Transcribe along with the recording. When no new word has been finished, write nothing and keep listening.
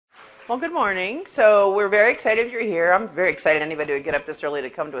Well, good morning. So we're very excited you're here. I'm very excited anybody would get up this early to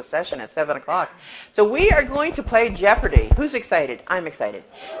come to a session at 7 o'clock. So we are going to play Jeopardy. Who's excited? I'm excited.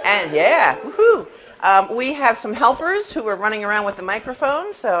 And yeah, woohoo! We have some helpers who are running around with the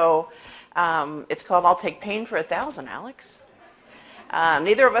microphone. So it's called I'll Take Pain for 1,000, Alex.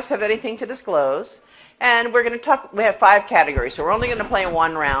 Neither of us have anything to disclose. And we're going to talk, we have 5 categories. So we're only going to play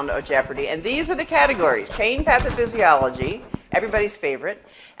 1 round of Jeopardy. And these are the categories: pain pathophysiology, everybody's favorite;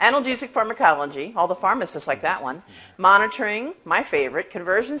 analgesic pharmacology, all the pharmacists like that one; monitoring, my favorite;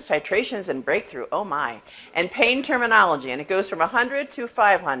 conversions, titrations, and breakthrough, oh my; and pain terminology. And it goes from 100 to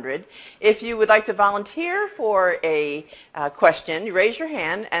 500. If you would like to volunteer for a question, you raise your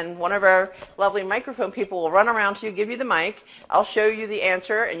hand, and one of our lovely microphone people will run around to you, give you the mic. I'll show you the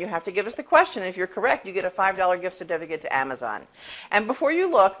answer, and you have to give us the question. If you're correct, you get a $5 gift certificate to Amazon. And before you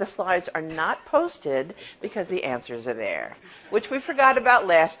look, the slides are not posted because the answers are there, which we forgot about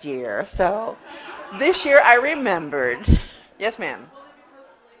last year. So this year I remembered. Yes, ma'am.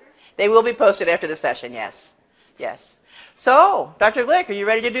 They will be posted after the session, yes. Yes. So, Dr. Glick, are you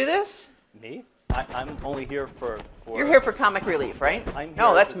ready to do this? Me? I'm only here for... You're here for comic relief, right?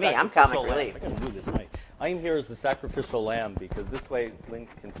 No, that's me. I'm comic relief. I gotta move this mic. I am here as the sacrificial lamb because this way Lynn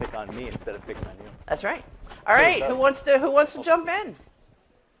can pick on me instead of picking on you. That's right. All right, who wants to jump in?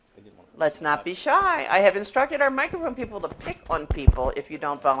 Let's not be shy. I have instructed our microphone people to pick on people if you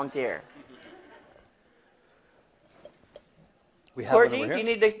don't volunteer. We have Courtney, do you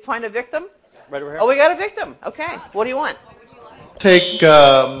need to find a victim? Right over here. Oh, we got a victim. Okay. What do you want? Take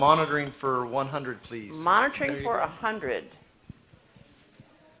monitoring for 100, please. Monitoring for 100.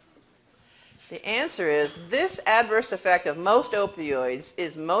 The answer is this adverse effect of most opioids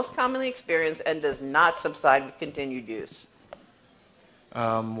is most commonly experienced and does not subside with continued use.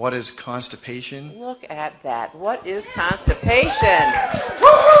 What is constipation? Look at that. What is constipation?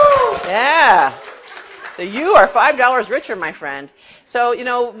 Woo-hoo! Yeah. So you are $5 richer, my friend. So, you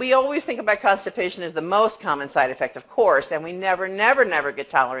know, we always think about constipation as the most common side effect, of course, and we never get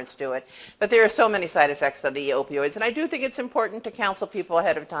tolerance to it. But there are so many side effects of the opioids, and I do think it's important to counsel people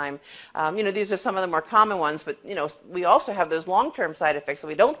ahead of time. You know, these are some of the more common ones, but, you know, we also have those long-term side effects that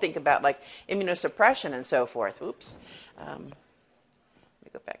we don't think about, like immunosuppression and so forth. Oops. Let me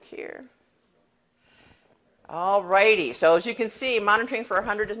go back here. All righty. So as you can see, monitoring for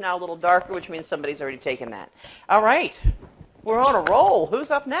 100 is now a little darker, which means somebody's already taken that. All right. We're on a roll.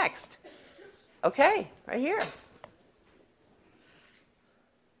 Who's up next? Okay, right here.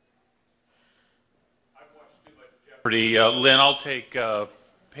 I've watched too much Jeopardy. Lynn, I'll take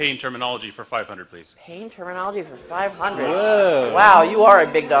pain terminology for 500, please. Pain terminology for 500. Whoa. Wow, you are a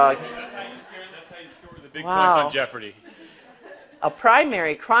big dog. That's how you score the big Wow. points on Jeopardy. A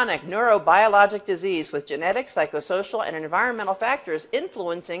primary chronic neurobiologic disease with genetic, psychosocial, and environmental factors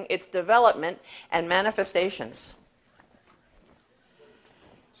influencing its development and manifestations.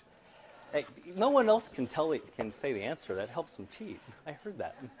 Hey, no one else can say the answer. That helps them cheat. I heard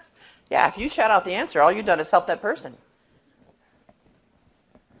that. Yeah, if you shout out the answer, all you've done is help that person.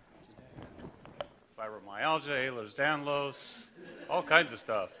 Fibromyalgia, Ehlers-Danlos, all kinds of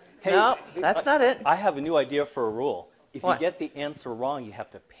stuff. Hey, No, that's not it. I have a new idea for a rule. If What? you get the answer wrong, you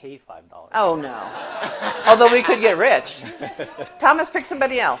have to pay $5. Oh, no. Although we could get rich. Thomas, pick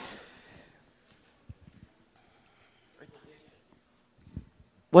somebody else.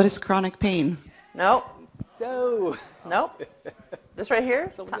 What is chronic pain? No. No. No. This right here?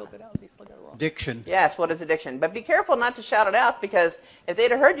 Someone yelled it out. They still got it wrong. Addiction. Yes, what is addiction? But be careful not to shout it out, because if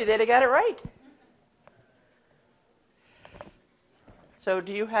they'd have heard you, they'd have got it right. So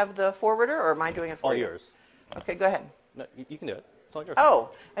do you have the forwarder, or am I doing it for All you? yours. Okay, go ahead. No, you can do it. It's all yours. Oh,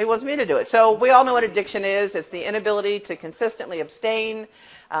 he wants me to do it. So we all know what addiction is. It's the inability to consistently abstain,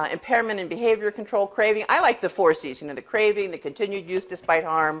 impairment in behavior control, craving. I like the 4 C's, you know, the craving, the continued use despite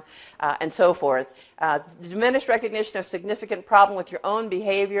harm, and so forth. Diminished recognition of significant problem with your own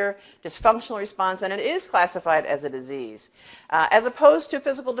behavior, dysfunctional response, and it is classified as a disease. As opposed to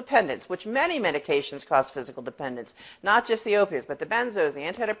physical dependence, which many medications cause physical dependence, not just the opiates, but the benzos, the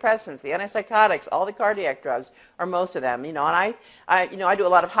antidepressants, the antipsychotics, all the cardiac drugs, or most of them. You know, and I do a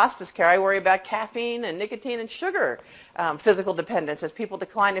lot of hospice care. I worry about caffeine and nicotine and sugar physical dependence. As people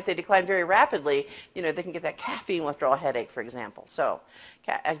decline, if they decline very rapidly, you know, they can get that caffeine withdrawal headache, for example. So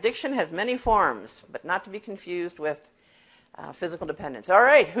addiction has many forms, but not to be confused with physical dependence. All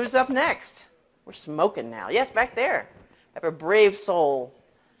right, who's up next? We're smoking now. Yes, back there. I have a brave soul.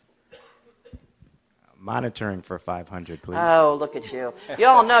 Monitoring for 500, please. Oh, look at you. You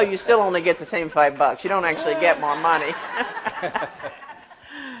all know you still only get the same $5. You don't actually get more money.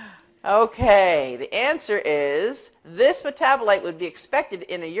 Okay, the answer is this metabolite would be expected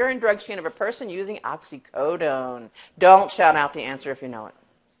in a urine drug screen of a person using oxycodone. Don't shout out the answer if you know it.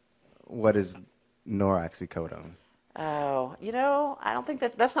 What is noroxycodone? Oh, I don't think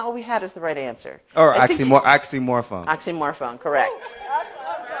that's not what we had as the right answer. Or I think oxymorphone. Oxymorphone, correct.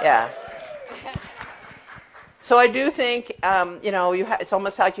 Yeah. So I do think, it's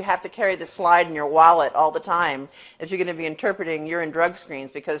almost like you have to carry the slide in your wallet all the time if you're going to be interpreting urine drug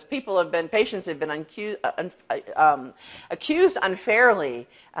screens, because patients have been accused unfairly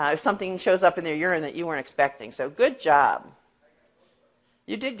if something shows up in their urine that you weren't expecting. So good job.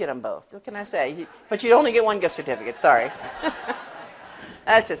 You did get them both. What can I say? But you'd only get one gift certificate. Sorry.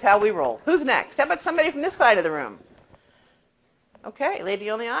 That's just how we roll. Who's next? How about somebody from this side of the room? Okay, lady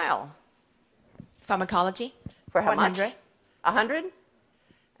on the aisle. Pharmacology. For how 100. much? 100?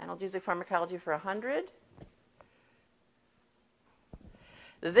 Analgesic pharmacology for 100.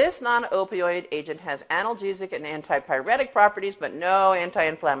 This non-opioid agent has analgesic and antipyretic properties, but no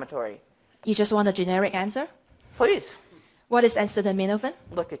anti-inflammatory. You just want a generic answer? Please. What is acetaminophen?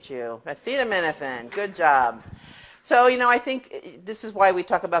 Look at you. Acetaminophen. Good job. So, I think this is why we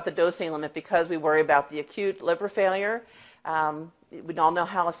talk about the dosing limit, because we worry about the acute liver failure. We all know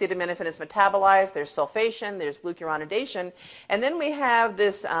how acetaminophen is metabolized. There's sulfation, there's glucuronidation, and then we have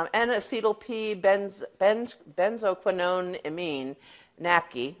this N-acetyl P-benzoquinone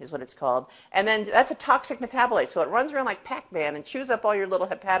NAPQI is what it's called, and then that's a toxic metabolite, so it runs around like Pac-Man and chews up all your little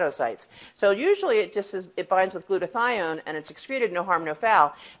hepatocytes. So usually it binds with glutathione and it's excreted, no harm, no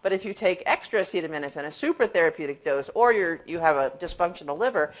foul. But if you take extra acetaminophen, a super therapeutic dose, or you have a dysfunctional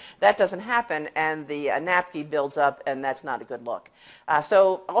liver, that doesn't happen, and the NAPQI builds up, and that's not a good look.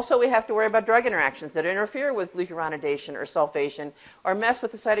 So also we have to worry about drug interactions that interfere with glucuronidation or sulfation, or mess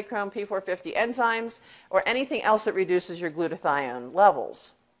with the cytochrome P450 enzymes, or anything else that reduces your glutathione levels.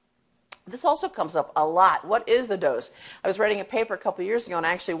 This also comes up a lot. What is the dose? I was writing a paper a couple years ago, and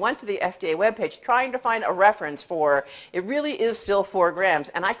I actually went to the FDA webpage trying to find a reference for it really is still 4 grams,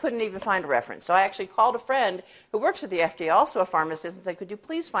 and I couldn't even find a reference. So I actually called a friend who works at the FDA, also a pharmacist, and said, could you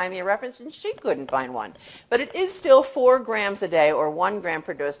please find me a reference? And she couldn't find one. But it is still 4 grams a day, or 1 gram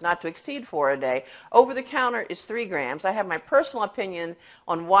per dose, not to exceed 4 a day. Over the counter is 3 grams. I have my personal opinion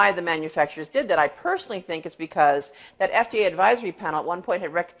on why the manufacturers did that. I personally think it's because that FDA advisory panel at one point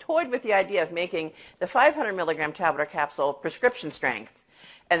had toyed with the idea of making the 500 milligram tablet or capsule prescription strength,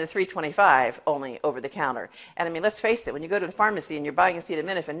 and the 325 only over the counter. And I mean, let's face it, when you go to the pharmacy and you're buying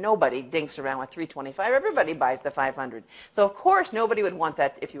acetaminophen, nobody dinks around with 325. Everybody buys the 500. So of course, nobody would want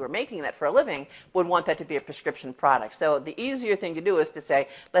that, if you were making that for a living, would want that to be a prescription product. So the easier thing to do is to say,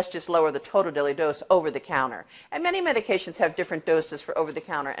 let's just lower the total daily dose over the counter. And many medications have different doses for over the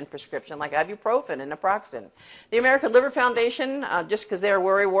counter and prescription, like ibuprofen and naproxen. The American Liver Foundation, just because they're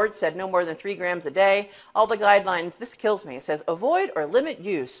worrywart, said no more than 3 grams a day. All the guidelines, this kills me. It says avoid or limit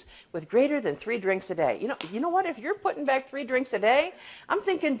use with greater than 3 drinks a day. You know what? If you're putting back 3 drinks a day, I'm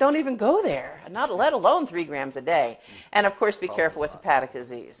thinking don't even go there, not let alone 3 grams a day. And of course, be careful with hepatic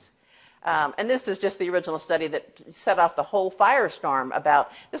disease. And this is just the original study that set off the whole firestorm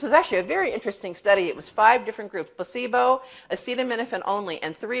about, this was actually a very interesting study. It was 5 different groups, placebo, acetaminophen only,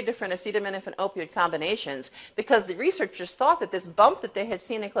 and 3 different acetaminophen opioid combinations, because the researchers thought that this bump that they had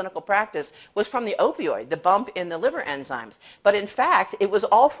seen in clinical practice was from the opioid, the bump in the liver enzymes. But in fact, it was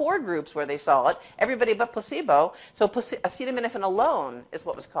all 4 groups where they saw it, everybody but placebo. So acetaminophen alone is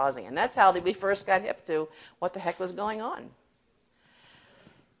what was causing it. And that's how we first got hip to what the heck was going on.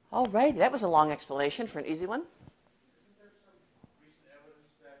 All right, that was a long explanation for an easy one.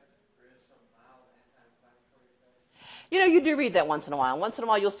 You do read that once in a while. Once in a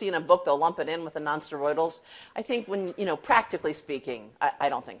while, you'll see in a book they'll lump it in with the nonsteroidals. I think when, practically speaking, I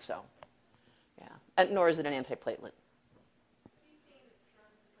don't think so. Yeah, and nor is it an antiplatelet.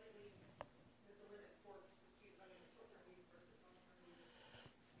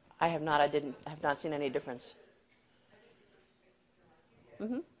 I have not. I have not seen any difference.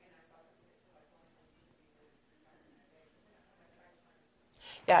 Mm-hmm.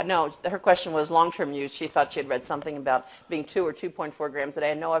 Yeah, no, her question was long-term use. She thought she had read something about being 2 or 2.4 grams a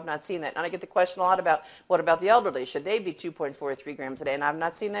day. And no, I've not seen that. And I get the question a lot about, what about the elderly? Should they be 2.4 or 3 grams a day? And I've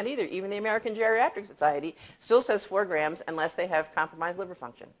not seen that either. Even the American Geriatric Society still says 4 grams unless they have compromised liver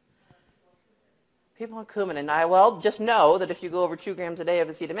function. People on Coumadin, just know that if you go over 2 grams a day of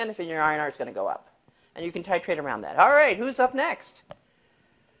acetaminophen, your INR is going to go up. And you can titrate around that. All right, who's up next?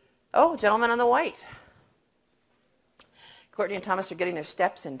 Oh, gentleman on the white. Courtney and Thomas are getting their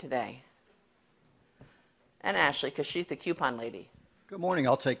steps in today. And Ashley, because she's the coupon lady. Good morning.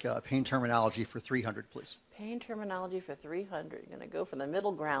 I'll take pain terminology for 300, please. Pain terminology for 300. You're going to go for the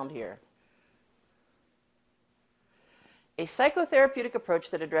middle ground here. A psychotherapeutic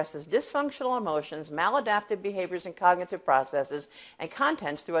approach that addresses dysfunctional emotions, maladaptive behaviors and cognitive processes, and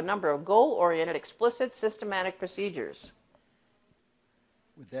contents through a number of goal-oriented, explicit, systematic procedures.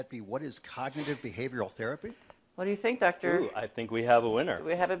 Would that be what is cognitive behavioral therapy? What do you think, Doctor? Ooh, I think we have a winner. Do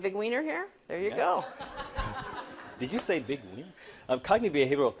we have a big wiener here? There you go. Did you say big wiener? Cognitive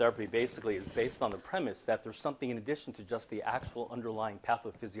behavioral therapy basically is based on the premise that there's something in addition to just the actual underlying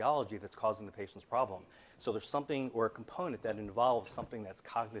pathophysiology that's causing the patient's problem. So there's something or a component that involves something that's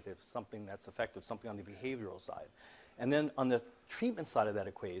cognitive, something that's affective, something on the behavioral side. And then on the treatment side of that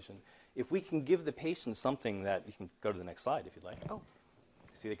equation, if we can give the patient something that, you can go to the next slide if you'd like. Oh,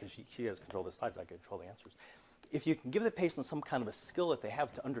 see, because she has control of the slides, I can control the answers. If you can give the patient some kind of a skill that they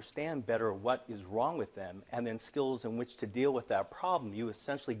have to understand better what is wrong with them, and then skills in which to deal with that problem, you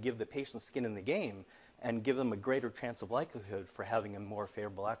essentially give the patient skin in the game and give them a greater chance of likelihood for having a more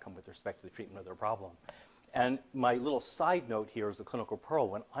favorable outcome with respect to the treatment of their problem. And my little side note here is the clinical pearl.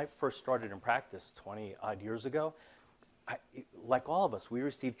 When I first started in practice 20-odd years ago, like all of us, we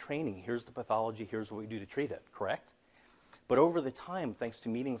received training. Here's the pathology, here's what we do to treat it, correct? But over the time, thanks to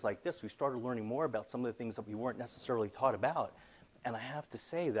meetings like this, we started learning more about some of the things that we weren't necessarily taught about. And I have to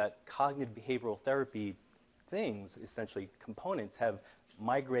say that cognitive behavioral therapy things, essentially components, have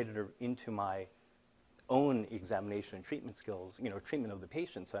migrated into my own examination and treatment skills, treatment of the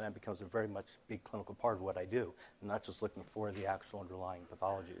patients, and that becomes a very much big clinical part of what I do. I'm not just looking for the actual underlying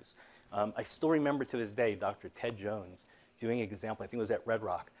pathologies. I still remember to this day Dr. Ted Jones doing an example, I think it was at Red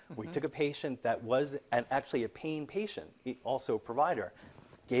Rock, where he took a patient that was actually a pain patient, also a provider,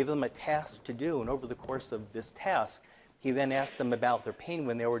 gave them a task to do, and over the course of this task, he then asked them about their pain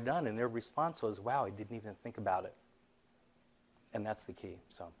when they were done, and their response was, wow, I didn't even think about it. And that's the key,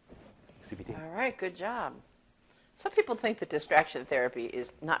 so. CBT. All right, good job. Some people think that distraction therapy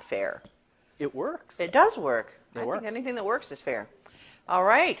is not fair. It works. It does work. It works. Think anything that works is fair. All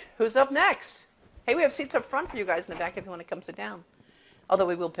right, who's up next? Hey, we have seats up front for you guys in the back if you want to come sit down. Although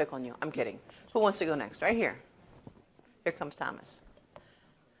we will pick on you. I'm kidding. Who wants to go next? Right here. Here comes Thomas.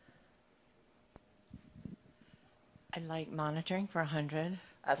 I'd like monitoring for 100.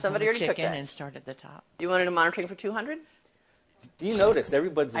 Somebody already took chicken that. And start at the top. You wanted a monitoring for 200? Do you notice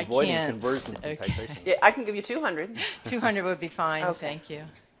everybody's avoiding can't. conversions and Okay. titrations? Yeah, I can give you 200. 200 would be fine. Okay. Thank you.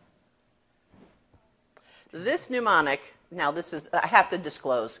 This mnemonic, now this is, I have to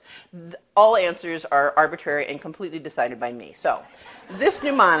disclose, all answers are arbitrary and completely decided by me. So this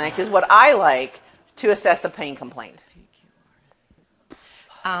mnemonic is what I like to assess a pain complaint.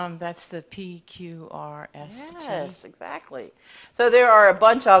 That's the PQRST. Yes, exactly. So there are a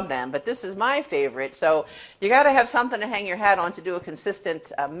bunch of them, but this is my favorite. So you got to have something to hang your hat on to do a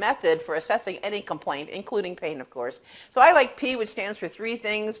consistent method for assessing any complaint, including pain, of course. So I like P, which stands for 3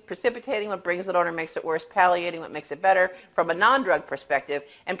 things: precipitating what brings it on or makes it worse, palliating what makes it better from a non-drug perspective,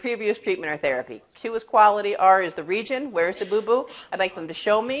 and previous treatment or therapy. Q is quality, R is the region, where's the boo-boo? I'd like them to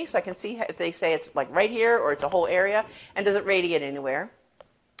show me so I can see if they say it's like right here or it's a whole area, and does it radiate anywhere?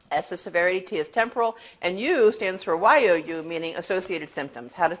 S is severity, T is temporal, and U stands for YOU, meaning associated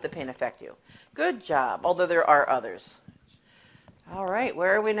symptoms. How does the pain affect you? Good job, although there are others. All right,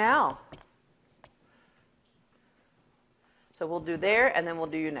 where are we now? So we'll do there, and then we'll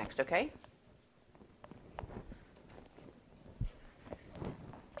do you next, okay?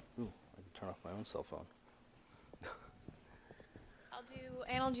 Ooh, I can turn off my own cell phone. I'll do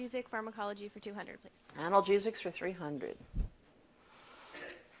analgesic pharmacology for 200, please. Analgesics for 300.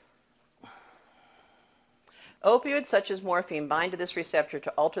 Opioids such as morphine bind to this receptor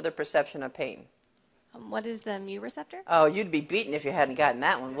to alter the perception of pain. What is the mu receptor? Oh, you'd be beaten if you hadn't gotten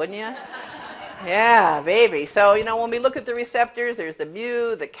that one, wouldn't you? Yeah, baby. So, when we look at the receptors, there's the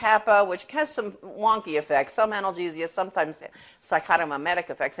mu, the kappa, which has some wonky effects. Some analgesia, sometimes psychotomimetic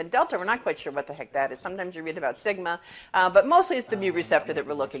effects. And delta, we're not quite sure what the heck that is. Sometimes you read about sigma, but mostly it's the mu receptor that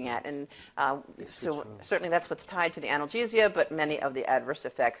we're looking at. And so certainly that's what's tied to the analgesia, but many of the adverse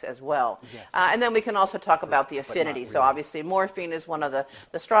effects as well. Yes. And then we can also talk about the affinity. Really. So obviously morphine is one of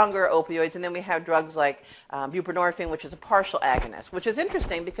the stronger opioids. And then we have drugs like buprenorphine, which is a partial agonist, which is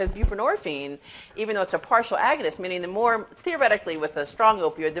interesting because buprenorphine, even though it's a partial agonist, meaning the more, theoretically with a strong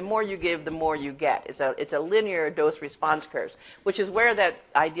opioid, the more you give, the more you get. It's a linear dose response curve, which is where that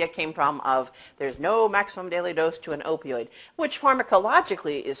idea came from of there's no maximum daily dose to an opioid, which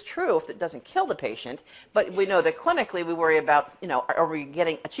pharmacologically is true if it doesn't kill the patient, but we know that clinically we worry about, are we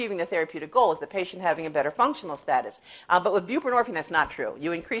achieving the therapeutic goal? Is the patient having a better functional status? But with buprenorphine, that's not true.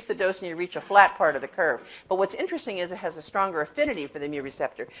 You increase the dose and you reach a flat part of the curve. But what's interesting is it has a stronger affinity for the mu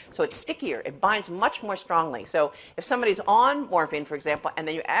receptor, so it's stickier. It binds much more strongly. So if somebody's on morphine, for example, and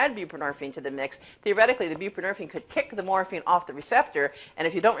then you add buprenorphine to the mix, theoretically the buprenorphine could kick the morphine off the receptor, and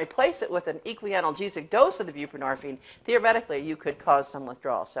if you don't replace it with an equianalgesic dose of the buprenorphine, theoretically you could cause some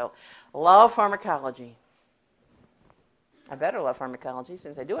withdrawal. So love pharmacology. I better love pharmacology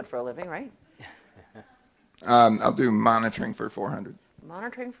since I do it for a living, right? I'll do monitoring for 400.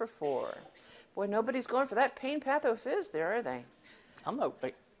 Monitoring for 4. Boy, nobody's going for that pain pathophys there, are they?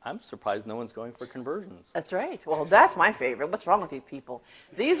 I'm surprised no one's going for conversions. That's right. Well, that's my favorite. What's wrong with you people?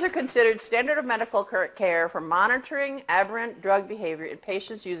 These are considered standard of medical care for monitoring aberrant drug behavior in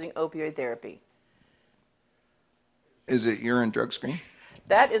patients using opioid therapy. Is it urine drug screen?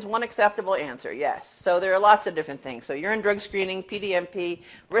 That is one acceptable answer, yes. So there are lots of different things. So urine drug screening, PDMP,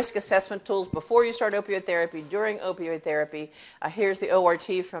 risk assessment tools before you start opioid therapy, during opioid therapy. Here's the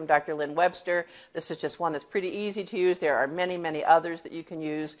ORT from Dr. Lynn Webster. This is just one that's pretty easy to use. There are many, many others that you can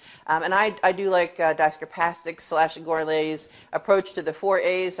use. And I do like Dr. Pasek/Gourlay's approach to the 4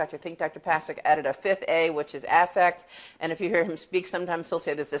 A's. I think Dr. Pasek added a 5th A, which is affect. And if you hear him speak, sometimes he'll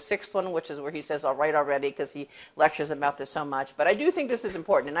say there's a 6th one, which is where he says, all right already, because he lectures about this so much. But I do think this is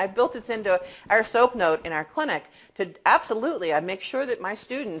important, and I built this into our SOAP note in our clinic to absolutely, I make sure that my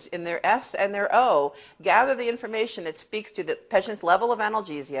students in their S and their O gather the information that speaks to the patient's level of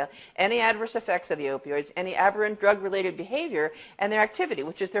analgesia, any adverse effects of the opioids, any aberrant drug-related behavior, and their activity,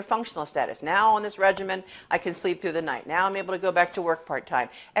 which is their functional status. Now on this regimen, I can sleep through the night. Now I'm able to go back to work part-time.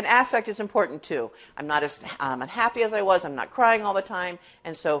 And affect is important too. I'm not as unhappy as I was, I'm not crying all the time,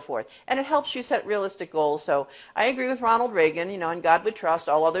 and so forth. And it helps you set realistic goals. So I agree with Ronald Reagan, in God we trust,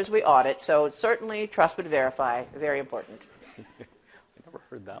 all others we audit. So certainly trust but verify, very important. I never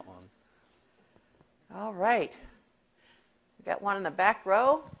heard that one. All right. We got one in the back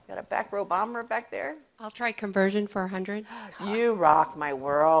row. Got a back row bomber back there. I'll try conversion for 100. You rock my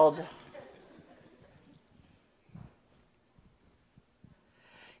world.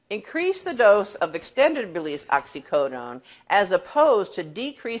 Increase the dose of extended-release oxycodone as opposed to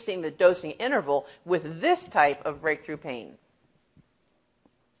decreasing the dosing interval with this type of breakthrough pain.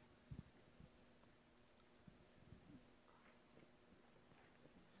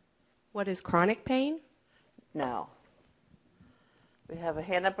 What is chronic pain? No. We have a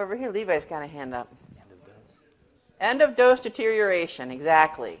hand up over here. Levi's got a hand up. End of dose. End of dose deterioration,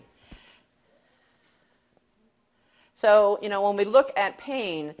 exactly. So, when we look at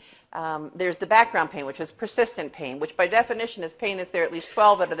pain, there's the background pain, which is persistent pain, which by definition is pain that's there at least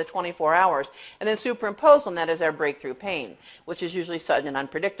 12 out of the 24 hours. And then superimposed on that is our breakthrough pain, which is usually sudden and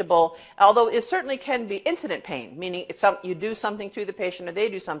unpredictable, although it certainly can be incident pain, meaning you do something to the patient or they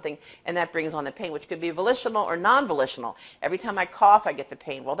do something, and that brings on the pain, which could be volitional or non-volitional. Every time I cough, I get the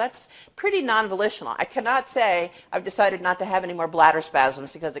pain. Well, that's pretty non-volitional. I cannot say I've decided not to have any more bladder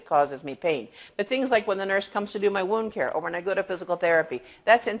spasms because it causes me pain. But things like when the nurse comes to do my wound care or when I go to physical therapy,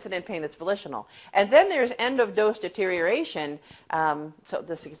 that's incident pain that's volitional. And then there's end of dose deterioration. So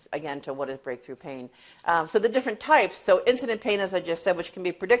this is again to what is breakthrough pain. So the different types. So incident pain, as I just said, which can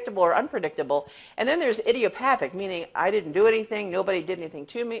be predictable or unpredictable. And then there's idiopathic, meaning I didn't do anything, nobody did anything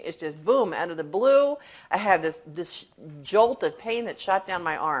to me. It's just boom, out of the blue, I have this jolt of pain that shot down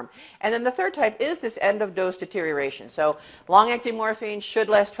my arm. And then the third type is this end of dose deterioration. So long-acting morphine should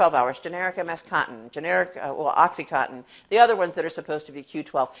last 12 hours. Generic MS-Contin, generic Oxycontin. The other ones that are supposed to be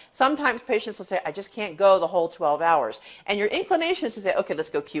Q12. Sometimes patients will say, I just can't go the whole 12 hours. And your inclination is to say, okay, let's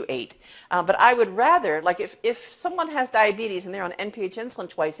go Q8. But I would rather, like if someone has diabetes and they're on NPH insulin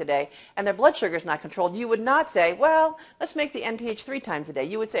twice a day and their blood sugar is not controlled, you would not say, well, let's make the NPH 3 times a day.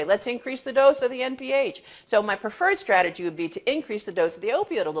 You would say, let's increase the dose of the NPH. So my preferred strategy would be to increase the dose of the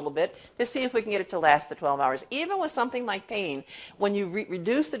opioid a little bit to see if we can get it to last the 12 hours. Even with something like pain, when you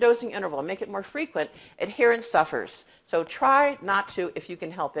reduce the dosing interval and make it more frequent, adherence suffers. So try not to, if you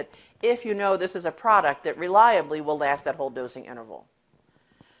can help it, if you know this is a product that reliably will last that whole dosing interval.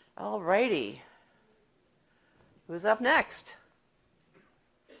 All righty. Who's up next?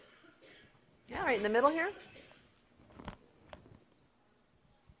 Yeah, right in the middle here.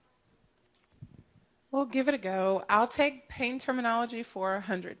 We'll give it a go. I'll take pain terminology for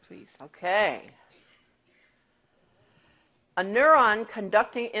 100, please. Okay. A neuron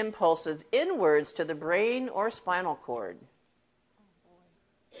conducting impulses inwards to the brain or spinal cord.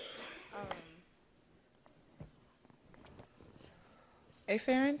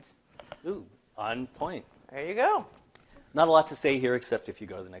 Afferent? Ooh, on point. There you go. Not a lot to say here, except if you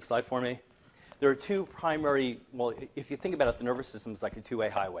go to the next slide for me. There are two primary, well, if you think about it, the nervous system is like a two-way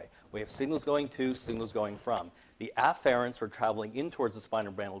highway. We have signals going to, signals going from. The afferents are traveling in towards the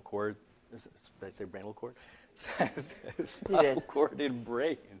spinal cord. did I say brainal cord? Spinal cord and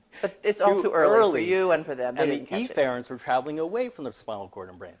brain. But it's all too early for you and for them. They And didn't the catch it. efferents were traveling away from the spinal cord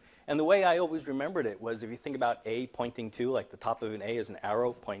and brain. And the way I always remembered it was if you think about A pointing to, like the top of an A is an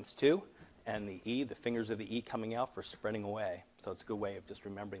arrow points to, and the E, the fingers of the E coming out for spreading away. So it's a good way of just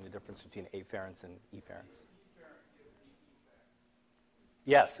remembering the difference between afferents and efferents.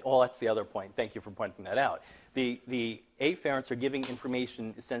 Yes, well, that's the other point. Thank you for pointing that out. The afferents are giving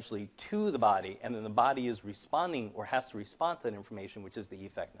information essentially to the body, and then the body is responding or has to respond to that information, which is the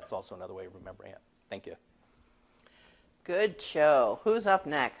effect. That's also another way of remembering it. Thank you. Good show. Who's up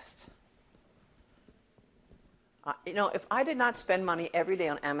next? You know, if I did not spend money every day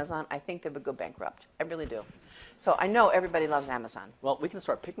on Amazon, I think they would go bankrupt. I really do. So I know everybody loves Amazon. Well, we can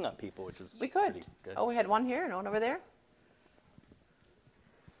start picking up people, which is We could. pretty good. Oh, we had one here and one over there.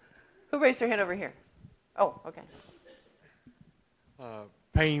 Who raised their hand over here? Oh, okay.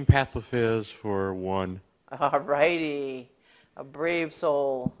 Pain Pathophys for 1. All righty. A brave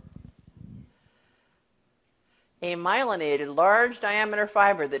soul. A myelinated, large diameter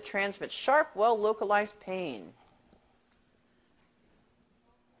fiber that transmits sharp, well-localized pain.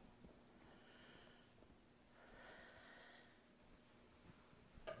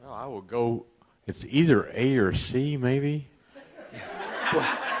 Well, I will go, it's either A or C, maybe.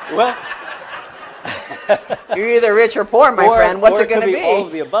 Well, you're either rich or poor, my friend. What's or it going to could be? All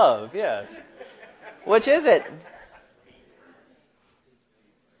of the above, yes. Which is it?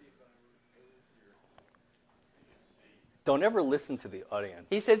 Don't ever listen to the audience.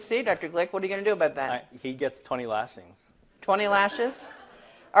 He said C, Dr. Glick. What are you going to do about that? He gets 20 lashings. 20 lashes?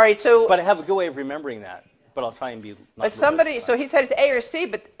 All right, so... But I have a good way of remembering that. But I'll try and be... But somebody... So he said it's A or C,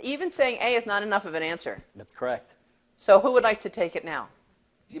 but even saying A is not enough of an answer. That's correct. So who would like to take it now?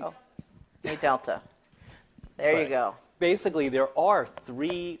 Oh, A delta. There you go. Basically, there are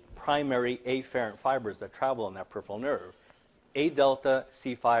 3 primary afferent fibers that travel in that peripheral nerve. A delta,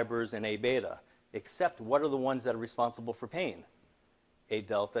 C fibers, and A beta. Except what are the ones that are responsible for pain? A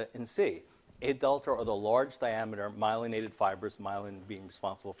delta and C. A delta are the large diameter myelinated fibers, myelin being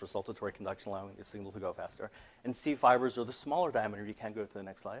responsible for saltatory conduction, allowing the signal to go faster. And C fibers are the smaller diameter. You can go to the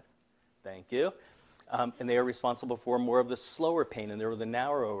next slide. Thank you. And they are responsible for more of the slower pain, and they're the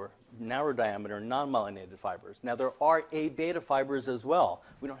narrow diameter, non-myelinated fibers. Now, there are A beta fibers as well.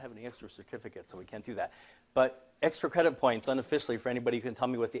 We don't have any extra certificates, so we can't do that. But extra credit points, unofficially, for anybody who can tell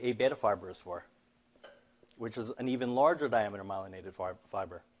me what the A beta fiber is for, which is an even larger diameter myelinated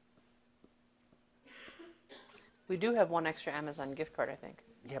fiber. We do have one extra Amazon gift card, I think.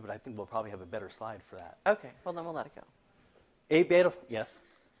 Yeah, but I think we'll probably have a better slide for that. Okay, well, then we'll let it go. A beta, yes?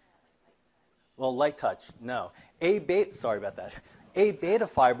 Well, light touch, no. A beta, sorry about that. A beta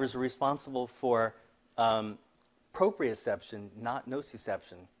fibers are responsible for proprioception, not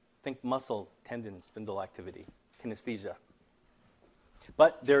nociception. Think muscle, tendon, spindle activity, kinesthesia.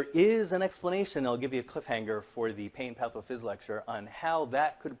 But there is an explanation, I'll give you a cliffhanger for the pain pathophys lecture, on how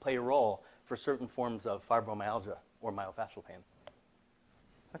that could play a role for certain forms of fibromyalgia or myofascial pain.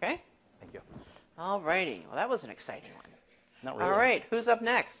 Okay? Thank you. All righty. Well, that was an exciting one. Not really. All right, who's up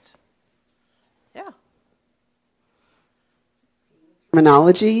next? Yeah.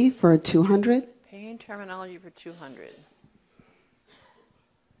 Terminology for 200. Pain terminology for 200.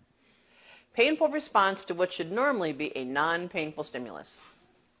 Painful response to what should normally be a non-painful stimulus.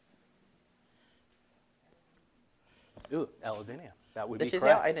 Ooh, allodynia. That would Did be she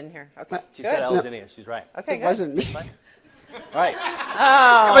correct. say? I didn't hear. Okay. She good. said allodynia. She's right. Okay, It good. wasn't me. Right.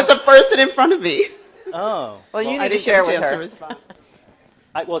 Oh. It was the person in front of me. Oh. Well, you I need to didn't share get a with chance to her. respond.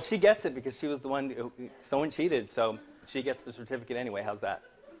 Well, she gets it because she was the one, someone cheated, so she gets the certificate anyway. How's that?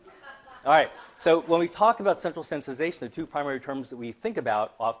 All right, so when we talk about central sensitization, the 2 primary terms that we think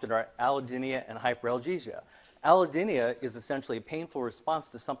about often are allodynia and hyperalgesia. Allodynia is essentially a painful response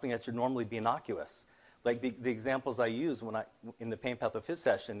to something that should normally be innocuous. Like the examples I use in the pain pathophys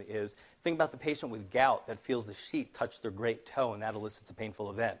session is, think about the patient with gout that feels the sheet touch their great toe, and that elicits a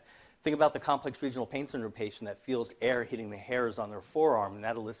painful event. Think about the complex regional pain syndrome patient that feels air hitting the hairs on their forearm, and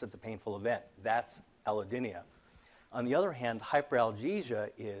that elicits a painful event. That's allodynia. On the other hand, hyperalgesia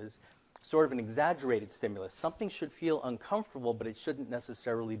is sort of an exaggerated stimulus. Something should feel uncomfortable, but it shouldn't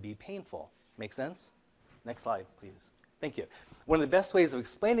necessarily be painful. Make sense? Next slide, please. Thank you. One of the best ways of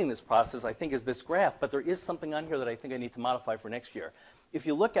explaining this process, I think, is this graph, but there is something on here that I think I need to modify for next year. If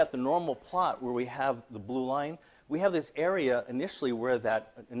you look at the normal plot where we have the blue line, we have this area initially where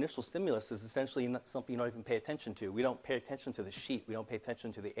that initial stimulus is essentially not something you don't even pay attention to. We don't pay attention to the sheet. We don't pay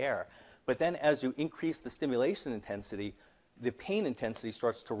attention to the air. But then as you increase the stimulation intensity, the pain intensity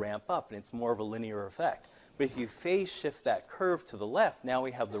starts to ramp up, and it's more of a linear effect. But if you phase shift that curve to the left, now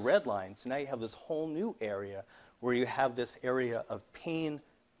we have the red line. So now you have this whole new area where you have this area of pain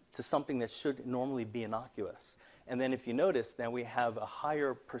to something that should normally be innocuous. And then if you notice, now we have a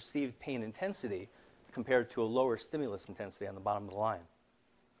higher perceived pain intensity compared to a lower stimulus intensity on the bottom of the line.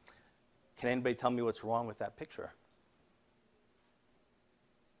 Can anybody tell me what's wrong with that picture?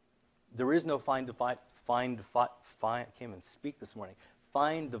 There is no fine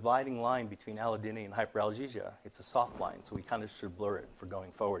dividing line between allodynia and hyperalgesia. It's a soft line, so we kind of should blur it for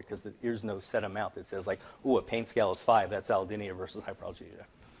going forward because there's no set amount that says like, ooh, a pain scale is 5. That's allodynia versus hyperalgesia.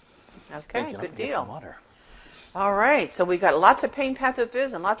 Okay, good deal. Some water. All right, so we've got lots of pain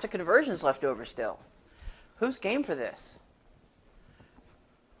pathophys and lots of conversions left over still. Who's game for this?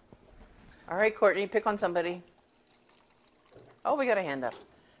 All right, Courtney, pick on somebody. Oh, we got a hand up.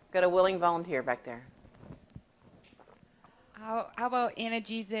 Got a willing volunteer back there. How about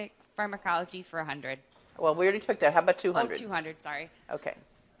analgesic pharmacology for 100? Well, we already took that. How about 200? Oh, 200, sorry. Okay.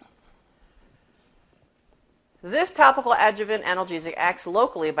 This topical adjuvant analgesic acts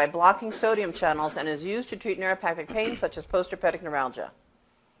locally by blocking sodium channels and is used to treat neuropathic pain such as postherpetic neuralgia.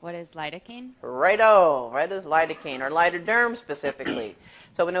 What is lidocaine? Righto, right as lidocaine, or lidoderm specifically.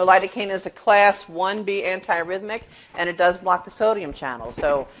 So we know lidocaine is a class 1B antiarrhythmic, and it does block the sodium channel,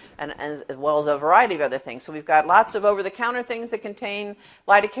 so, and as well as a variety of other things. So we've got lots of over-the-counter things that contain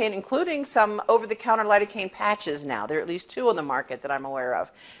lidocaine, including some over-the-counter lidocaine patches now. There are at least 2 on the market that I'm aware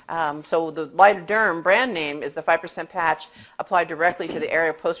of. So the lidoderm brand name is the 5% patch applied directly to the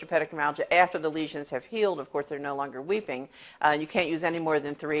area of postherpetic neuralgia after the lesions have healed. Of course, they're no longer weeping. You can't use any more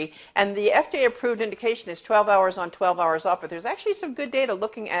than 3. And the FDA-approved indication is 12 hours on, 12 hours off. But there's actually some good data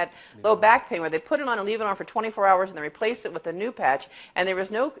looking at low back pain where they put it on and leave it on for 24 hours and then replace it with a new patch. And there was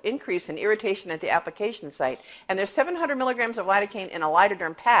no increase in irritation at the application site. And there's 700 milligrams of lidocaine in a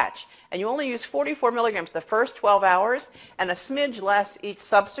lidoderm patch. And you only use 44 milligrams the first 12 hours and a smidge less each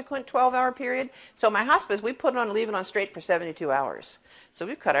subsequent 12-hour period. So in my hospice, we put it on and leave it on straight for 72 hours. So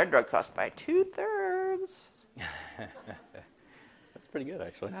we've cut our drug cost by 2/3. Pretty good,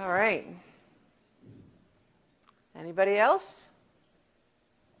 actually. All right. Anybody else?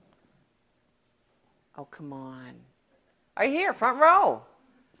 Oh, come on. Right here, front row.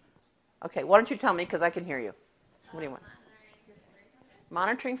 Okay, why don't you tell me, because I can hear you. What do you want?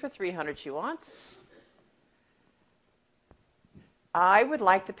 Monitoring for 300 she wants. I would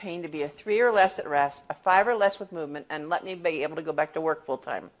like the pain to be a 3 or less at rest, a 5 or less with movement, and let me be able to go back to work full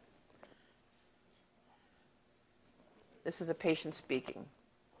time. This is a patient speaking.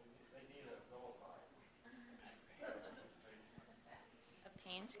 A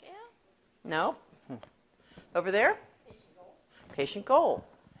pain scale? No. Over there? Patient goal.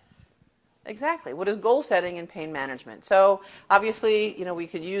 Exactly. What is goal setting in pain management? So obviously, we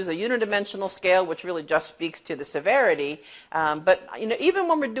could use a unidimensional scale, which really just speaks to the severity. But even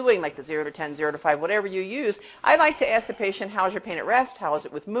when we're doing like the 0 to 10, 0 to 5, whatever you use, I like to ask the patient, how is your pain at rest? How is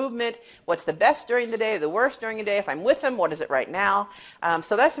it with movement? What's the best during the day, the worst during the day? If I'm with them, what is it right now?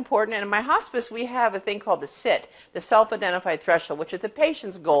 So that's important. And in my hospice, we have a thing called the SIT, the self-identified threshold, which is the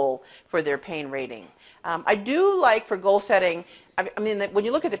patient's goal for their pain rating. I do like for goal setting, when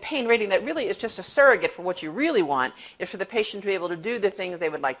you look at the pain rating, that really is just a surrogate for what you really want, is for the patient to be able to do the things they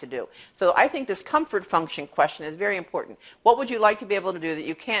would like to do. So I think this comfort function question is very important. What would you like to be able to do that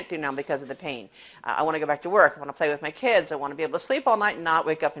you can't do now because of the pain? I want to go back to work. I want to play with my kids. I want to be able to sleep all night and not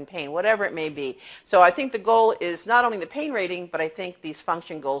wake up in pain, whatever it may be. So I think the goal is not only the pain rating, but I think these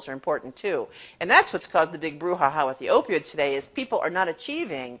function goals are important too. And that's what's caused the big brouhaha with the opioids today, is people are not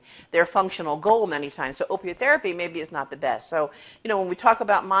achieving their functional goal many times. So opioid therapy maybe is not the best. So when we talk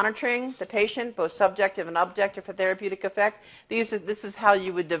about monitoring the patient, both subjective and objective for therapeutic effect, this is how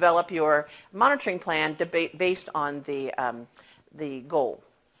you would develop your monitoring plan based on the goal.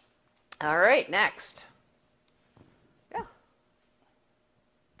 All right, next. Yeah.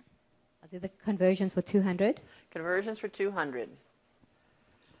 I'll do the conversions for 200. Conversions for 200.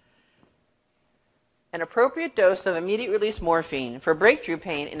 An appropriate dose of immediate-release morphine for breakthrough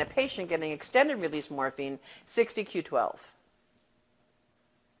pain in a patient getting extended-release morphine, 60 Q12.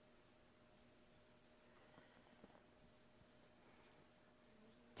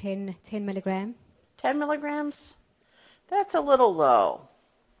 10 milligram. 10 milligrams? That's a little low.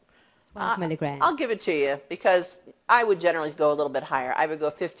 12 milligrams. I'll give it to you because I would generally go a little bit higher. I would go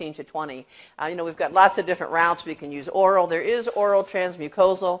 15 to 20. We've got lots of different routes. We can use oral. There is oral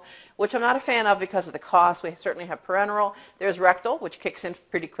transmucosal, which I'm not a fan of because of the cost. We certainly have parenteral. There's rectal, which kicks in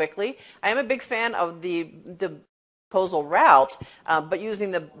pretty quickly. I am a big fan of the mucosal route, but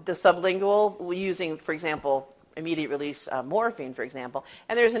using the sublingual, using, for example, immediate release morphine, for example,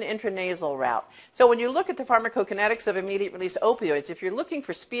 and there's an intranasal route. So when you look at the pharmacokinetics of immediate release opioids, if you're looking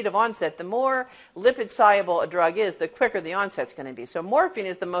for speed of onset, the more lipid soluble a drug is, the quicker the onset's going to be. So morphine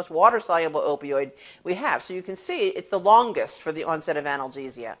is the most water soluble opioid we have. So you can see it's the longest for the onset of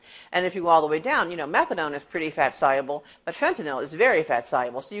analgesia. And if you go all the way down, methadone is pretty fat soluble, but fentanyl is very fat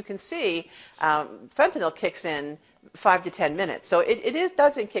soluble. So you can see fentanyl kicks in 5 to 10 minutes. So it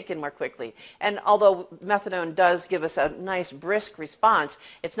doesn't kick in more quickly. And although methadone does give us a nice brisk response,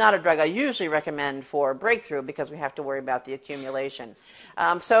 it's not a drug I usually recommend for breakthrough because we have to worry about the accumulation.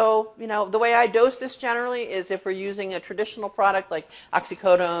 So, the way I dose this generally is if we're using a traditional product like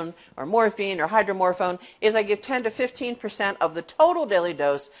oxycodone or morphine or hydromorphone, is I give 10 to 15% of the total daily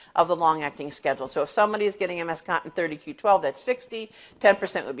dose of the long-acting schedule. So if somebody is getting MS-Contin 30Q12, that's 60,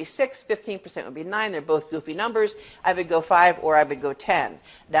 10% would be 6, 15% would be 9. They're both goofy numbers. I would go 5 or I would go 10.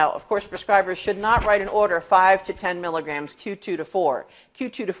 Now, of course, prescribers should not write an order 5 to 10 milligrams Q2 to 4.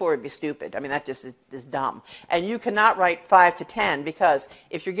 Q2 to 4 would be stupid. I mean, that just is dumb. And you cannot write 5 to 10 because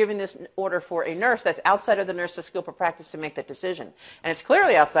if you're giving this order for a nurse, that's outside of the nurse's scope of practice to make that decision. And it's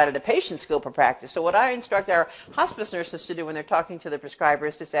clearly outside of the patient's scope of practice. So what I instruct our hospice nurses to do when they're talking to the prescriber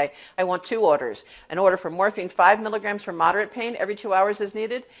is to say, I want 2 orders. An order for morphine 5 milligrams for moderate pain every 2 hours is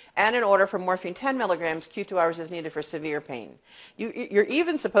needed, and an order for morphine 10 milligrams Q2 hours is needed for severe pain. You're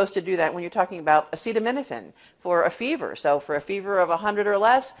even supposed to do that when you're talking about acetaminophen for a fever. So for a fever of 100 or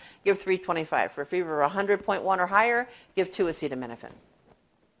less, give 325. For a fever of 100.1 or higher, give 2 acetaminophen.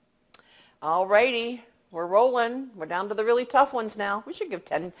 All righty, we're rolling. We're down to the really tough ones now. We should give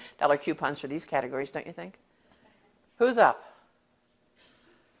 $10 coupons for these categories, don't you think? Who's up?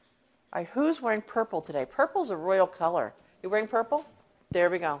 All right, who's wearing purple today? Purple's a royal color. You wearing purple? There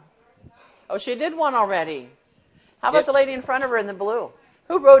we go. Oh, she did one already. How about the lady in front of her in the blue?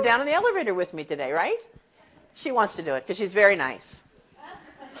 Who rode down in the elevator with me today, right? She wants to do it because she's very nice.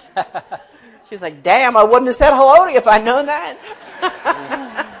 She's like, damn, I wouldn't have said hello to you if I'd known that.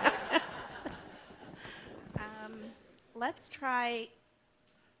 Let's try...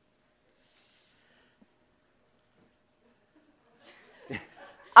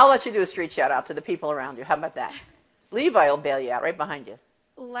 I'll let you do a street shout out to the people around you. How about that? Levi will bail you out right behind you.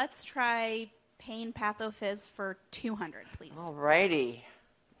 Let's try pain pathophysiology for 200, please. All righty.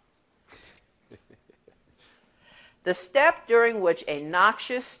 The step during which a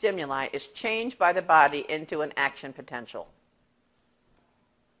noxious stimuli is changed by the body into an action potential.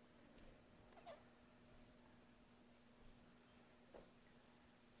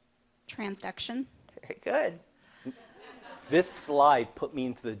 Transduction. Very good. This slide put me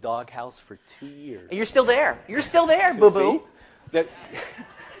into the doghouse for 2 years. You're still there. You're still there, boo-boo.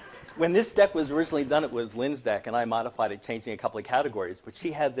 When this deck was originally done, it was Lynn's deck, and I modified it, changing a couple of categories. But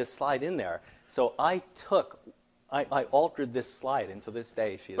she had this slide in there. So I altered this slide, and to this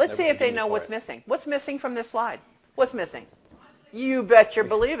day, she has Let's never see if they forgiven me know for what's it. missing. What's missing from this slide? What's missing? You bet your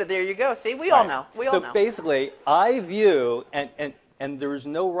believe it. There you go. See, we all know. We all know. So basically, I view, and there is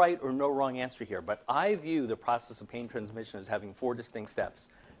no right or no wrong answer here, but I view the process of pain transmission as having 4 distinct steps: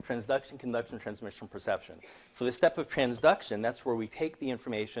 transduction, conduction, transmission, perception. For the step of transduction, that's where we take the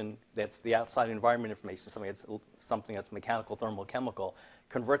information that's the outside environment information, something that's mechanical, thermal, chemical,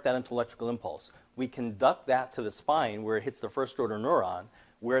 convert that into electrical impulse. We conduct that to the spine where it hits the first order neuron,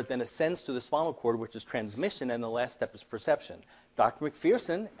 where it then ascends to the spinal cord, which is transmission, and the last step is perception. Dr.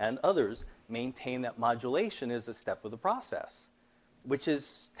 McPherson and others maintain that modulation is a step of the process, which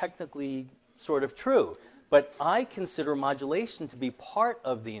is technically sort of true. But I consider modulation to be part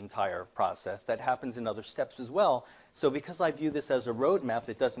of the entire process that happens in other steps as well. So because I view this as a roadmap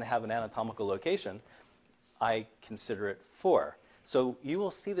that doesn't have an anatomical location, I consider it 4. So you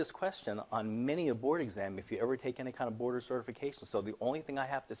will see this question on many a board exam if you ever take any kind of board or certification. So the only thing I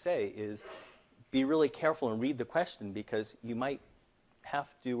have to say is be really careful and read the question, because you might have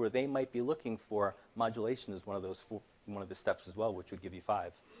to, or they might be looking for modulation as one of those 4, one of the steps as well, which would give you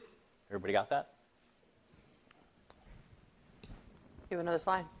 5. Everybody got that? You have another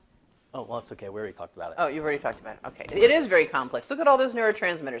slide. Oh, well, it's okay. We already talked about it. Oh, you've already talked about it. Okay. It is very complex. Look at all those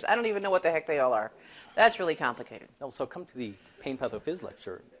neurotransmitters. I don't even know what the heck they all are. That's really complicated. Oh, so come to the pain pathophys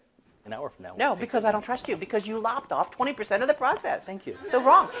lecture an hour from now. No, because I don't trust you, because you lopped off 20% of the process. Thank you. So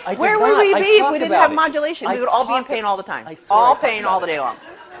wrong. I did Where would not. we I be if talked we didn't about have it. modulation? I We would all be in talked- pain all the time. I swear I All talked pain about all the it. day long.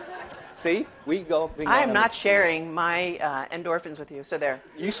 See, we go. I am not sharing my endorphins with you, so there.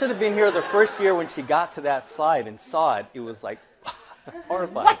 You should have been here the first year when she got to that slide and saw it. It was like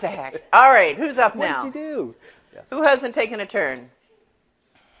horrifying. What the heck? All right, who's up now? What did you do? Yes. Who hasn't taken a turn?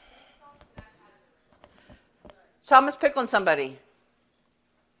 Thomas pickling somebody.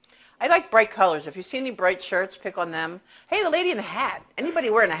 I like bright colors. If you see any bright shirts, pick on them. Hey, the lady in the hat.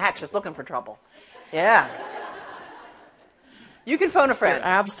 Anybody wearing a hat just looking for trouble. Yeah. You can phone a friend. You're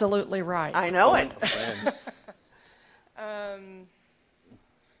absolutely right. I know it.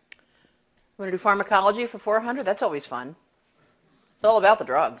 Want to do pharmacology for 400? That's always fun. It's all about the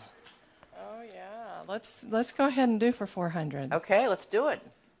drugs. Oh yeah. Let's go ahead and do for 400. Okay, let's do it.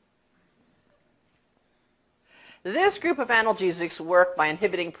 This group of analgesics work by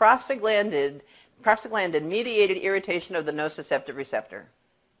inhibiting prostaglandin-mediated irritation of the nociceptive receptor.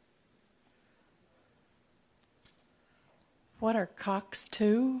 What are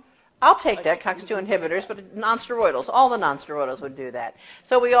COX-2? I'll take that, COX-2 inhibitors, but non-steroidals, all the non-steroidals would do that.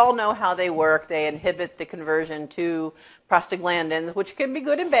 So we all know how they work. They inhibit the conversion to prostaglandins, which can be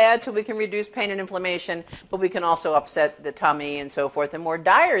good and bad, so we can reduce pain and inflammation, but we can also upset the tummy and so forth, and more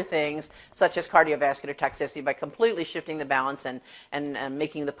dire things, such as cardiovascular toxicity, by completely shifting the balance and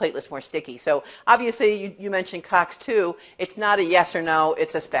making the platelets more sticky. So obviously, you mentioned COX-2. It's not a yes or no,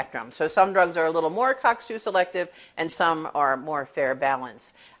 it's a spectrum. So some drugs are a little more COX-2 selective, and some are more fair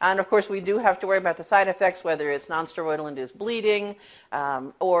balance. And of course, we do have to worry about the side effects, whether it's non-steroidal-induced bleeding,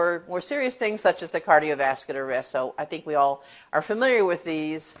 or more serious things such as the cardiovascular risk. So I think we all are familiar with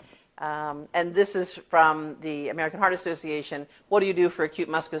these. And this is from the American Heart Association. What do you do for acute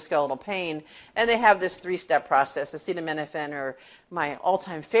musculoskeletal pain? And they have this 3-step process. Acetaminophen, or my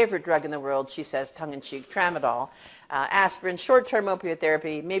all-time favorite drug in the world, she says, tongue-in-cheek, tramadol. Aspirin, short-term opioid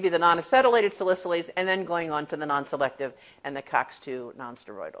therapy, maybe the non-acetylated salicylates, and then going on to the non-selective and the COX-2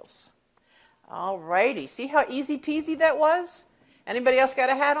 non-steroidals. All righty. See how easy peasy that was? Anybody else got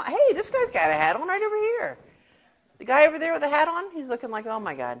a hat on? Hey, this guy's got a hat on right over here. The guy over there with the hat on, he's looking like, oh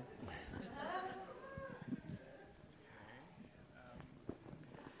my God.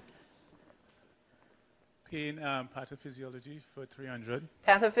 Pain pathophysiology for 300.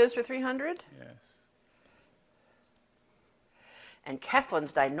 Pathophys for 300? Yes. And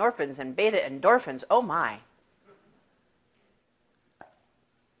Keflins, dynorphins, and beta endorphins. Oh my.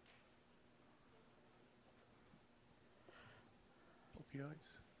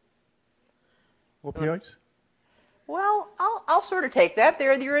 Opioids? Well, I'll sort of take that.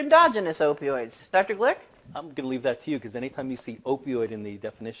 They're your endogenous opioids. Dr. Glick? I'm going to leave that to you, because anytime you see opioid in the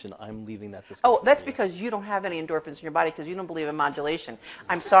definition, I'm leaving that to Oh, that's because you don't have any endorphins in your body because you don't believe in modulation.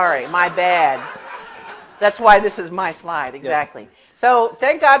 I'm sorry. My bad. That's why this is my slide. Exactly. Yeah. So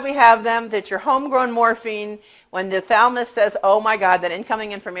thank God we have them, that your homegrown morphine, when the thalamus says, oh my God, that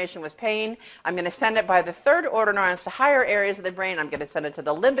incoming information was pain, I'm going to send it by the third order neurons to higher areas of the brain. I'm going to send it to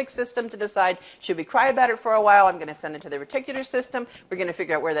the limbic system to decide, should we cry about it for a while? I'm going to send it to the reticular system. We're going to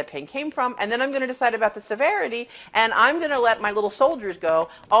figure out where that pain came from. And then I'm going to decide about the severity. And I'm going to let my little soldiers go,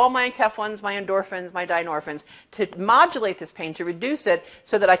 all my enkephalins, my endorphins, my dynorphins, to modulate this pain, to reduce it,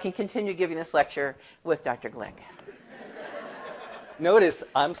 so that I can continue giving this lecture with Dr. Glick. Notice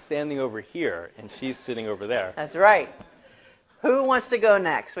I'm standing over here, and she's sitting over there. That's right. Who wants to go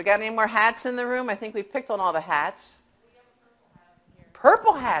next? We got any more hats in the room? I think we picked on all the hats.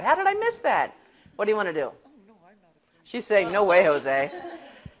 Purple hat. How did I miss that? What do you want to do? She's saying, no way, Jose.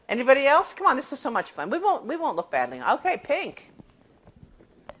 Anybody else? Come on, this is so much fun. We won't look badly. Okay, pink.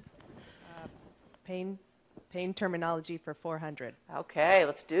 Pain terminology for 400. Okay,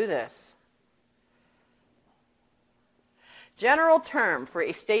 let's do this. General term for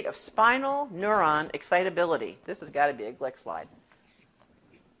a state of spinal neuron excitability. This has got to be a Glick slide.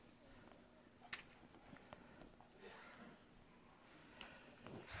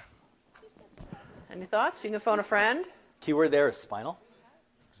 Any thoughts? You can phone a friend. Keyword there is spinal.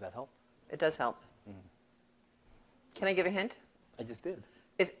 Does that help? It does help. Mm-hmm. Can I give a hint? I just did.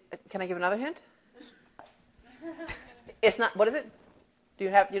 Can I give another hint? It's not. What is it? Do you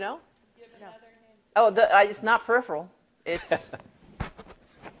know? Give another hint. Oh, it's not peripheral. It's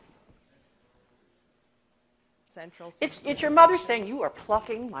central. It's your mother saying, you are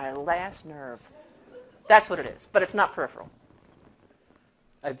plucking my last nerve. That's what it is, but it's not peripheral.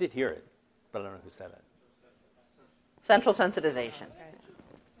 I did hear it, but I don't know who said it. Central sensitization.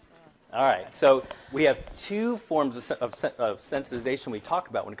 All right, so we have two forms of sensitization we talk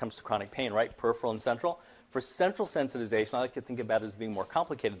about when it comes to chronic pain, right? Peripheral and central. For central sensitization, I like to think about it as being more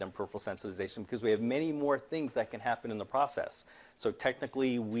complicated than peripheral sensitization because we have many more things that can happen in the process. So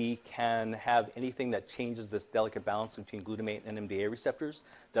technically, we can have anything that changes this delicate balance between glutamate and NMDA receptors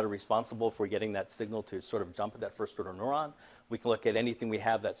that are responsible for getting that signal to sort of jump at that first order neuron. We can look at anything we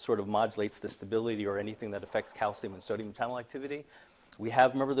have that sort of modulates the stability or anything that affects calcium and sodium channel activity. We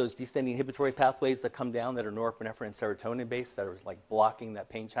have, remember those descending inhibitory pathways that come down that are norepinephrine and serotonin based that are like blocking that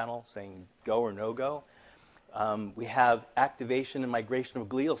pain channel, saying go or no go. We have activation and migration of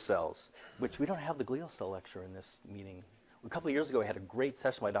glial cells, which we don't have the glial cell lecture in this meeting. A couple of years ago, we had a great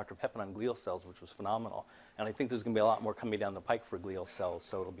session by Dr. Pepin on glial cells, which was phenomenal. And I think there's going to be a lot more coming down the pike for glial cells,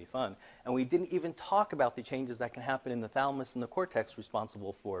 so it'll be fun. And we didn't even talk about the changes that can happen in the thalamus and the cortex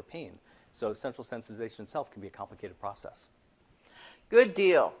responsible for pain. So central sensitization itself can be a complicated process. Good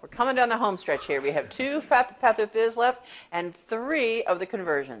deal. We're coming down the home stretch here. We have 2 pathophys left and 3 of the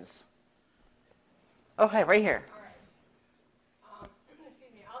conversions. Oh, hey, right here.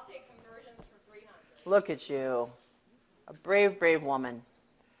 Excuse me, I'll take conversions for 300. Look at you. A brave, brave woman.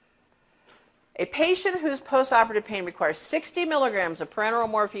 A patient whose postoperative pain requires 60 milligrams of parenteral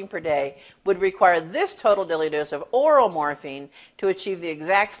morphine per day would require this total daily dose of oral morphine to achieve the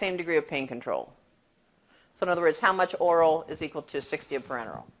exact same degree of pain control. So in other words, how much oral is equal to 60 of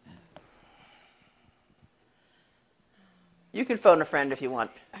parenteral? You can phone a friend if you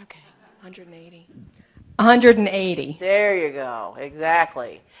want. Okay, 180. 180. There you go.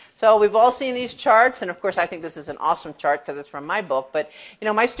 Exactly. So we've all seen these charts, and of course I think this is an awesome chart because it's from my book, but you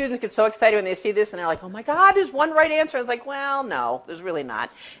know, my students get so excited when they see this and they're like, oh my God, there's one right answer. It's like, well, no, there's really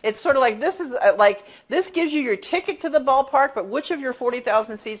not. It's sort of like this is like, this gives you your ticket to the ballpark, but which of your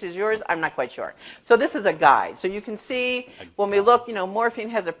 40,000 seats is yours? I'm not quite sure. So this is a guide. So you can see when we look, you know, morphine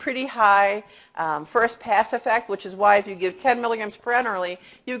has a pretty high first pass effect, which is why if you give 10 milligrams parenterally,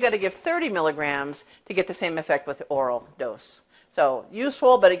 you've got to give 30 milligrams to get the same effect with the oral dose. So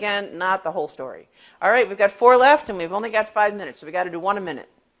useful, but again, not the whole story. All right, we've got 4 left, and we've only got 5 minutes, so we've got to do 1 a minute.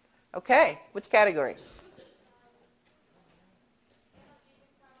 Okay, which category?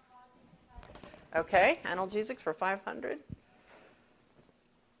 Okay, analgesics for 500.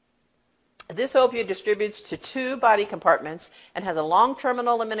 This opioid distributes to 2 body compartments and has a long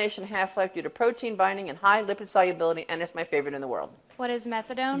terminal elimination half-life due to protein binding and high lipid solubility, and it's my favorite in the world. What is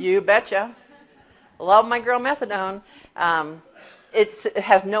methadone? You betcha. Love my girl methadone. It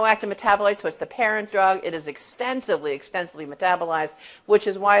has no active metabolites, so it's the parent drug. It is extensively metabolized, which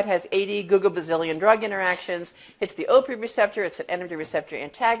is why it has 80 gigabazillion drug interactions. It's the opioid receptor. It's an NMDA receptor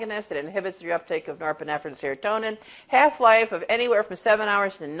antagonist. It inhibits the uptake of norepinephrine and serotonin. Half-life of anywhere from 7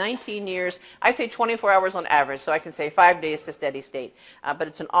 hours to 19 years. I say 24 hours on average, so I can say 5 days to steady state. But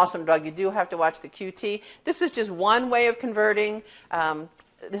it's an awesome drug. You do have to watch the QT. This is just one way of converting.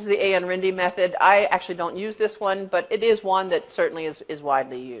 This is the A.N. Rindy method. I actually don't use this one, but it is one that certainly is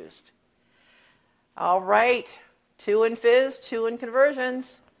widely used. All right. 2 in fizz, 2 in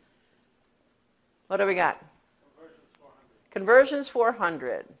conversions. What do we got? Conversions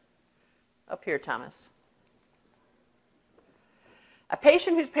 400. Up here, Thomas. A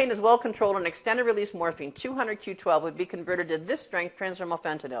patient whose pain is well controlled on extended release morphine, 200 Q12, would be converted to this strength transdermal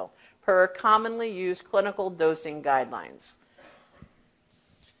fentanyl per commonly used clinical dosing guidelines.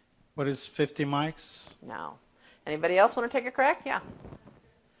 What is 50 mics? No. Anybody else want to take a crack? Yeah.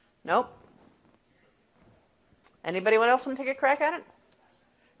 Nope. Anybody else want to take a crack at it?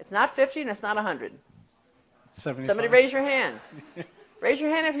 It's not 50 and it's not 100. 75. Somebody raise your hand. Raise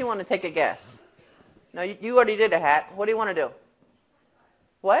your hand if you want to take a guess. No, you already did a hat. What do you want to do?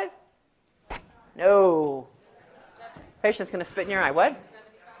 What? No. Patient's going to spit in your eye. What?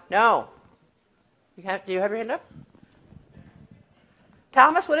 No. Do you have your hand up?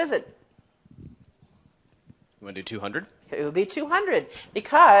 Thomas, what is it? You want to do 200? It would be 200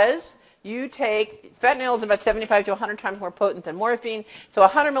 because you take, fentanyl is about 75 to 100 times more potent than morphine. So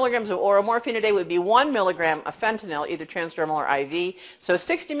 100 milligrams of oral morphine a day would be 1 milligram of fentanyl, either transdermal or IV. So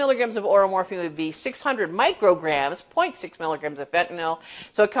 60 milligrams of oral morphine would be 600 micrograms, 0.6 milligrams of fentanyl.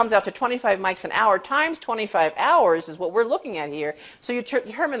 So it comes out to 25 mics an hour times 25 hours is what we're looking at here. So you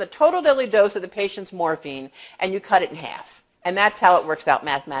determine the total daily dose of the patient's morphine and you cut it in half. And that's how it works out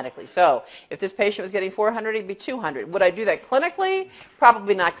mathematically. So if this patient was getting 400, it'd be 200. Would I do that clinically?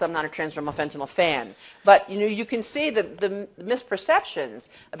 Probably not, because I'm not a transdermal fentanyl fan. But you can see the misperceptions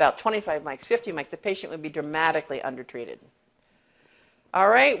about 25 mics, 50 mics. The patient would be dramatically undertreated. All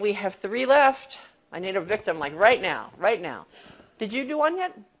right, we have 3 left. I need a victim like right now, right now. Did you do one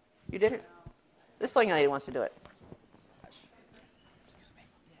yet? You didn't? This young lady wants to do it.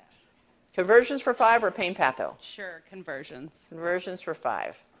 Conversions for 5 or pain patho? Sure, conversions. Conversions for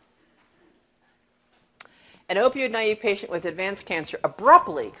 5. An opioid-naive patient with advanced cancer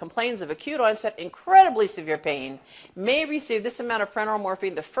abruptly complains of acute onset, incredibly severe pain, may receive this amount of parenteral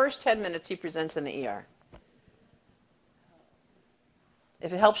morphine the first 10 minutes he presents in the ER.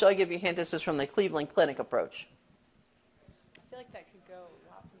 If it helps you, I'll give you a hint. This is from the Cleveland Clinic approach. I feel like that could go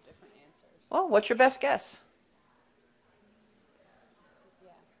lots of different answers. Well, what's your best guess?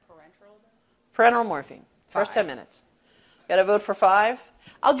 Parenteral morphine. First 10 minutes. Got to vote for 5?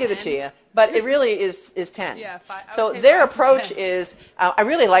 I'll give it to you. But it really is 10. Yeah, I would so say their 5 to approach 10. is, I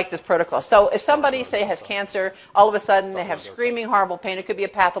really like this protocol. So if somebody, say, has cancer, all of a sudden they have screaming, horrible pain. It could be a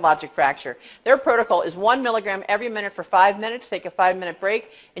pathologic fracture. Their protocol is 1 milligram every minute for 5 minutes. Take a 5-minute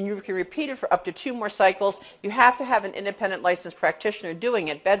break, and you can repeat it for up to 2 more cycles. You have to have an independent licensed practitioner doing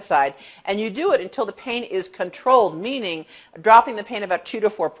it bedside, and you do it until the pain is controlled, meaning dropping the pain about 2 to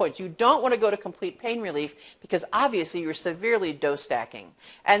 4 points. You don't want to go to complete pain relief because obviously you're severely dose stacking.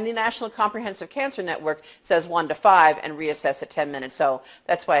 And the National Comprehensive Cancer Network says 1 to 5 and reassess at 10 minutes. So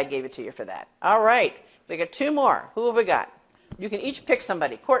that's why I gave it to you for that. All right. We got 2 more. Who have we got? You can each pick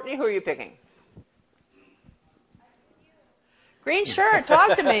somebody. Courtney, who are you picking? Green shirt,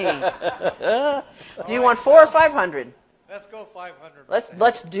 talk to me. Do you want 4 or 500? Let's go 500.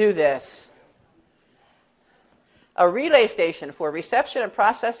 Let's do this. A relay station for reception and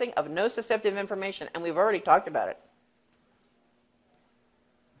processing of nociceptive information, and we've already talked about it.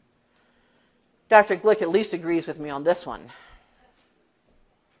 Dr. Glick at least agrees with me on this one.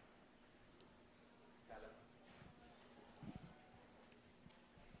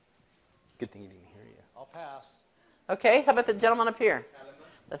 Good thing he didn't hear you. I'll pass. Okay, how about the gentleman up here?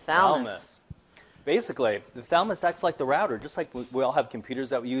 The thalamus. Basically, the thalamus acts like the router, just like we all have computers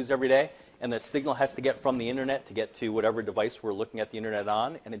that we use every day, and that signal has to get from the internet to get to whatever device we're looking at the internet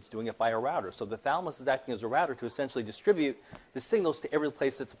on, and it's doing it by a router. So the thalamus is acting as a router to essentially distribute the signals to every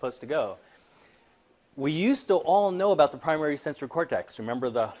place it's supposed to go. We used to all know about the primary sensory cortex. Remember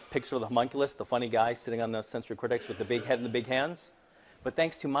the picture of the homunculus, the funny guy sitting on the sensory cortex with the big head and the big hands? But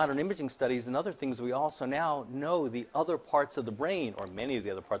thanks to modern imaging studies and other things, we also now know the other parts of the brain, or many of the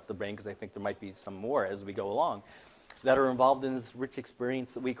other parts of the brain, because I think there might be some more as we go along, that are involved in this rich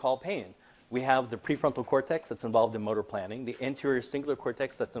experience that we call pain. We have the prefrontal cortex that's involved in motor planning, the anterior cingulate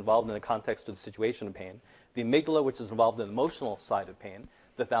cortex that's involved in the context of the situation of pain, the amygdala, which is involved in the emotional side of pain,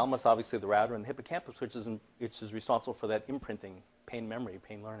 the thalamus, obviously the router, and the hippocampus, which is responsible for that imprinting, pain memory,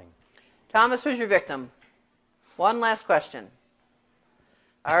 pain learning. Thomas, who's your victim? One last question.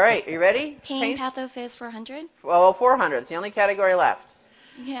 All right, are you ready? Pain pathophys 400. Well, 400. It's the only category left.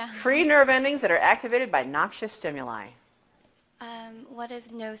 Yeah. Free nerve endings that are activated by noxious stimuli. What is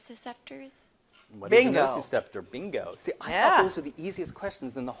nociceptors? What Bingo. is a nociceptor? Bingo. See, I Yeah. thought those were the easiest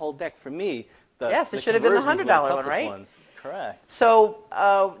questions in the whole deck for me. Yes, it should have been the $100 one, right? Ones. Correct. So,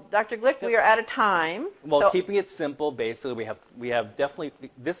 Dr. Glick, we are out of time. Well, So- keeping it simple, basically, we have definitely,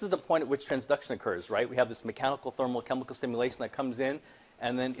 this is the point at which transduction occurs, right? We have this mechanical, thermal, chemical stimulation that comes in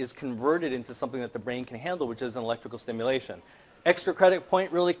and then is converted into something that the brain can handle, which is an electrical stimulation. Extra credit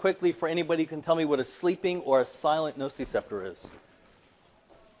point really quickly for anybody who can tell me what a sleeping or a silent nociceptor is.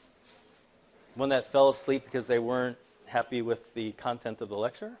 One that fell asleep because they weren't happy with the content of the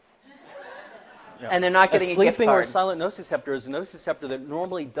lecture? Yeah. And they're not getting a gift sleeping or card. silent nociceptor is a nociceptor that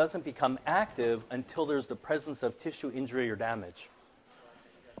normally doesn't become active until there's the presence of tissue injury or damage.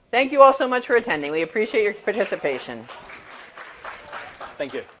 Thank you all so much for attending. We appreciate your participation.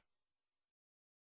 Thank you.